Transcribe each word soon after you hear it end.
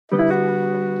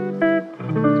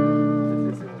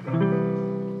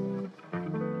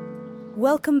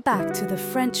Welcome back to the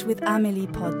French with Amélie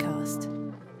podcast,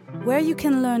 where you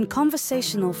can learn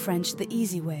conversational French the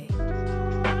easy way.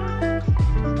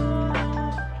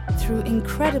 Through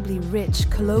incredibly rich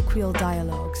colloquial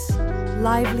dialogues,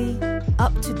 lively,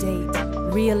 up-to-date,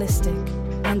 realistic,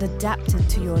 and adapted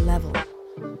to your level.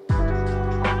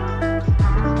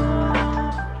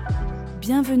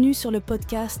 Bienvenue sur le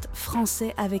podcast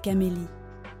Français avec Amélie,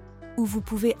 où vous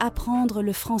pouvez apprendre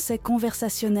le français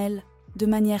conversationnel de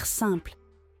manière simple,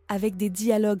 avec des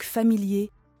dialogues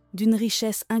familiers d'une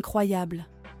richesse incroyable.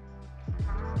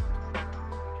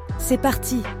 C'est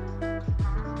parti!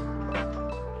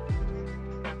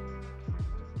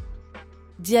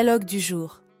 Dialogue du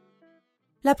jour.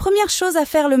 La première chose à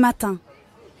faire le matin.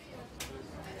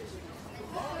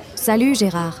 Salut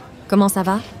Gérard, comment ça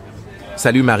va?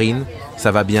 Salut Marine,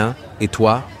 ça va bien? Et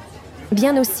toi?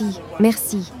 Bien aussi,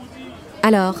 merci.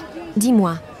 Alors,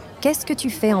 dis-moi, qu'est-ce que tu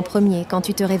fais en premier quand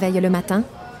tu te réveilles le matin?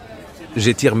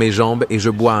 J'étire mes jambes et je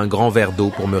bois un grand verre d'eau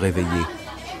pour me réveiller.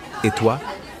 Et toi?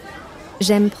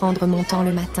 J'aime prendre mon temps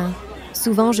le matin.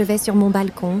 Souvent, je vais sur mon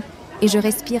balcon et je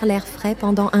respire l'air frais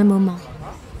pendant un moment.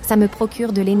 Ça me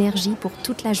procure de l'énergie pour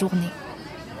toute la journée.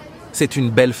 C'est une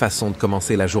belle façon de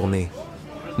commencer la journée.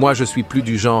 Moi, je suis plus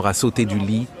du genre à sauter du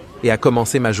lit et à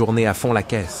commencer ma journée à fond la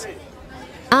caisse.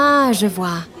 Ah, je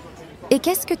vois. Et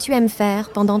qu'est-ce que tu aimes faire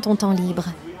pendant ton temps libre?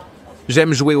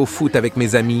 J'aime jouer au foot avec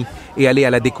mes amis et aller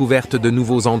à la découverte de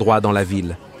nouveaux endroits dans la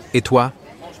ville. Et toi?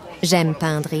 J'aime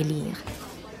peindre et lire.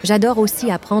 J'adore aussi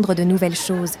apprendre de nouvelles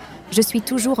choses. Je suis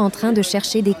toujours en train de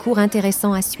chercher des cours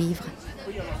intéressants à suivre.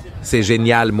 C'est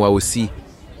génial, moi aussi.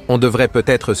 On devrait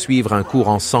peut-être suivre un cours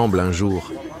ensemble un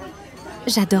jour.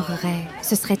 J'adorerais,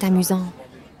 ce serait amusant.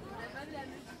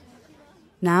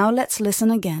 Now let's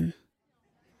listen again.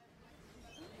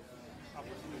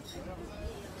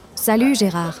 Salut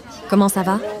Gérard, comment ça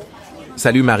va?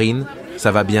 Salut Marine,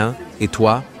 ça va bien? Et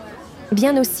toi?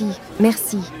 Bien aussi,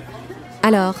 merci.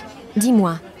 Alors,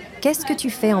 dis-moi, qu'est-ce que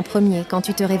tu fais en premier quand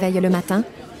tu te réveilles le matin?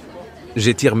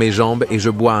 J'étire mes jambes et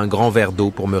je bois un grand verre d'eau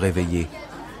pour me réveiller.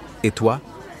 Et toi?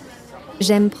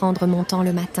 J'aime prendre mon temps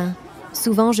le matin.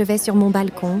 Souvent, je vais sur mon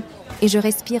balcon et je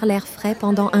respire l'air frais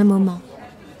pendant un moment.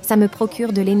 Ça me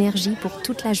procure de l'énergie pour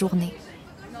toute la journée.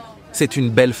 C'est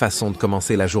une belle façon de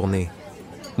commencer la journée.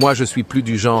 Moi, je suis plus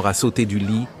du genre à sauter du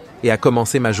lit et à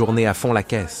commencer ma journée à fond la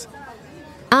caisse.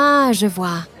 Ah, je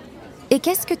vois. Et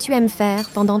qu'est-ce que tu aimes faire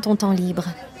pendant ton temps libre?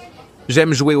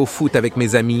 J'aime jouer au foot avec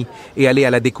mes amis et aller à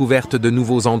la découverte de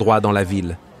nouveaux endroits dans la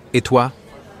ville. Et toi?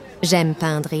 J'aime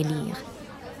peindre et lire.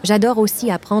 J'adore aussi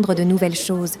apprendre de nouvelles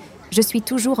choses. Je suis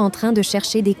toujours en train de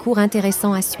chercher des cours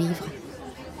intéressants à suivre.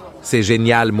 C'est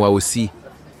génial, moi aussi.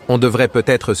 On devrait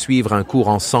peut-être suivre un cours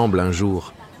ensemble un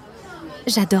jour.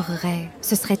 J'adorerais,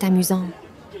 ce serait amusant.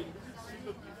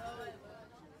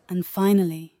 And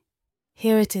finally,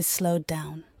 here it is slowed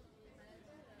down.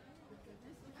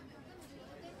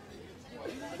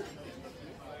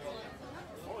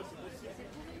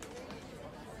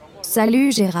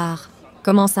 Salut Gérard,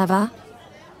 comment ça va?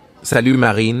 Salut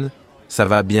Marine, ça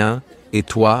va bien? Et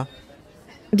toi?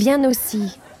 Bien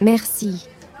aussi, merci.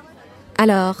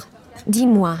 Alors,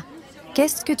 dis-moi,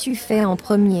 qu'est-ce que tu fais en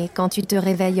premier quand tu te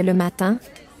réveilles le matin?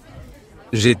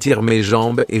 J'étire mes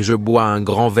jambes et je bois un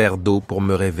grand verre d'eau pour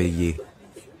me réveiller.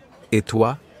 Et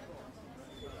toi?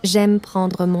 J'aime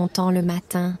prendre mon temps le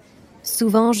matin.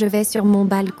 Souvent, je vais sur mon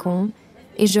balcon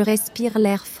et je respire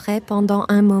l'air frais pendant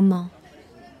un moment.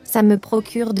 Ça me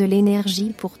procure de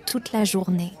l'énergie pour toute la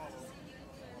journée.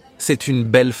 C'est une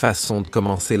belle façon de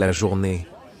commencer la journée.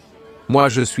 Moi,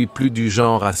 je suis plus du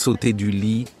genre à sauter du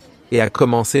lit et à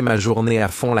commencer ma journée à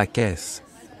fond la caisse.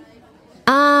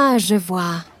 Ah, je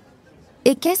vois.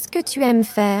 Et qu'est-ce que tu aimes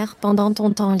faire pendant ton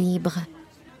temps libre?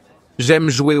 J'aime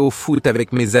jouer au foot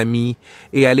avec mes amis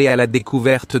et aller à la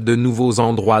découverte de nouveaux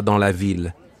endroits dans la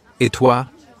ville. Et toi?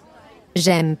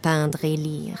 J'aime peindre et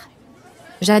lire.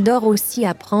 J'adore aussi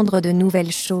apprendre de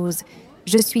nouvelles choses.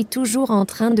 Je suis toujours en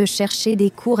train de chercher des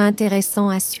cours intéressants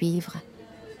à suivre.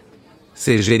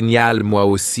 C'est génial, moi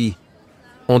aussi.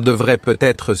 On devrait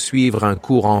peut-être suivre un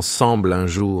cours ensemble un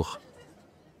jour.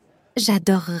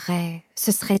 J'adorerais,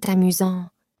 ce serait amusant.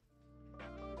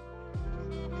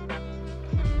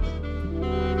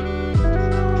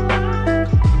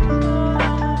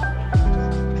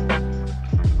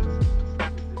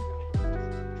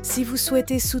 Si vous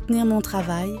souhaitez soutenir mon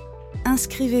travail,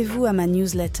 inscrivez-vous à ma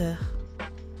newsletter.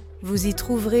 Vous y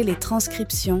trouverez les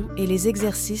transcriptions et les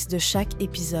exercices de chaque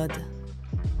épisode.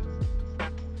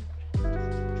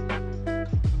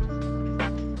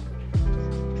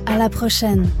 À la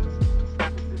prochaine!